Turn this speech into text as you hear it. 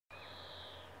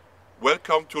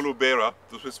Welcome to Lubera,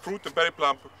 the Swiss fruit and berry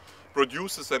plant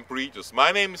producers and breeders.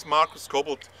 My name is Markus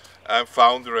Kobold. I'm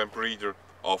founder and breeder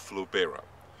of Lubera.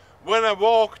 When I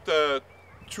walked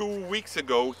 2 weeks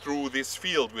ago through this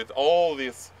field with all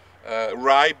these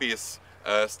Ribest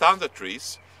standard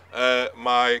trees,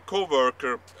 my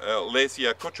co-worker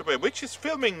Lesia Kochobe, which is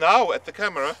filming now at the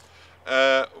camera,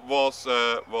 was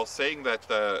saying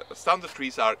that standard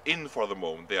trees are in for the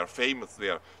moment. They are famous, they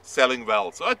are selling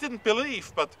well. So I didn't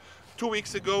believe, but 2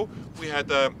 weeks ago we had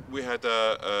a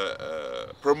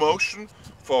promotion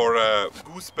for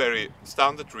gooseberry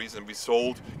standard trees, and we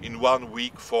sold in 1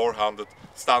 week 400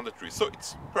 standard trees. So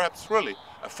it's perhaps really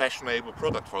a fashionable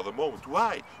product for the moment.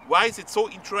 Why? Why is it so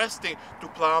interesting to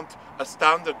plant a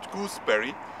standard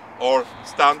gooseberry or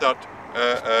standard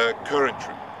currant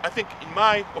tree? I think, in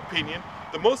my opinion,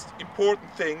 the most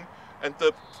important thing and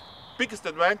the biggest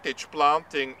advantage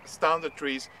planting standard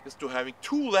trees is to having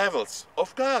 2 levels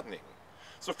of gardening.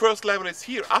 So first level is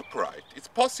here, upright. It's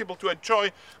possible to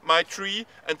enjoy my tree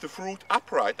and the fruit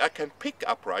upright. I can pick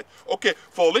upright. Okay,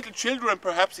 for little children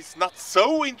perhaps it's not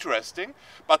so interesting,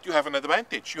 but you have an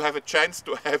advantage. You have a chance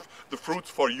to have the fruits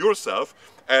for yourself,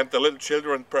 and the little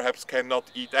children perhaps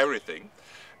cannot eat everything.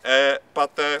 Yeah,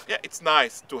 it's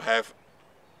nice to have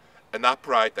an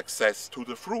upright access to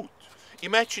the fruit.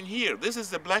 Imagine here, this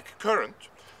is the black currant,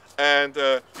 and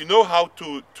you know how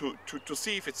to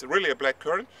see if it's really a black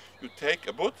currant. You take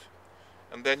a bud,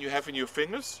 and then you have in your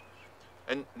fingers,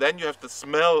 and then you have the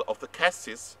smell of the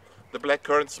cassis, the black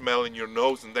currant smell in your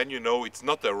nose, and then you know it's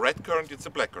not a red currant, it's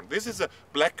a black currant. This is a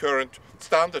black currant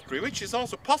standard tree, which is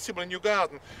also possible in your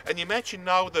garden. And imagine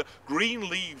now the green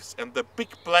leaves and the big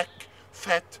black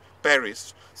fat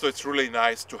berries. So it's really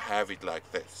nice to have it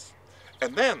like this.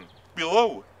 And then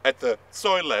below, at the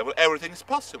soil level, everything is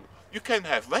possible. You can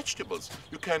have vegetables,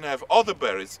 you can have other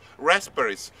berries,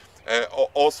 raspberries,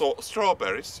 also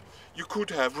strawberries. You could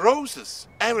have roses.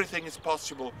 Everything is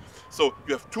possible. So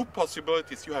you have 2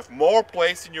 possibilities. You have more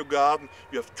place in your garden.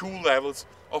 You have 2 levels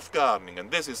of gardening. And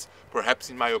this is,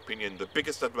 perhaps in my opinion, the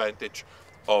biggest advantage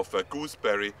of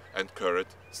gooseberry and currant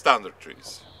standard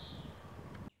trees.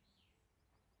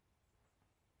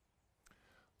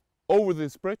 Over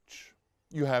this bridge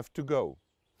you have to go.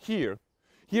 Here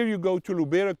you go to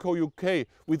Lubera Co. UK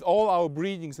with all our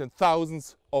breedings and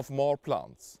thousands of more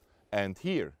plants. And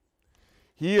here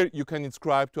you can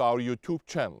subscribe to our YouTube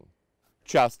channel.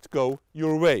 Just go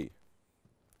your way.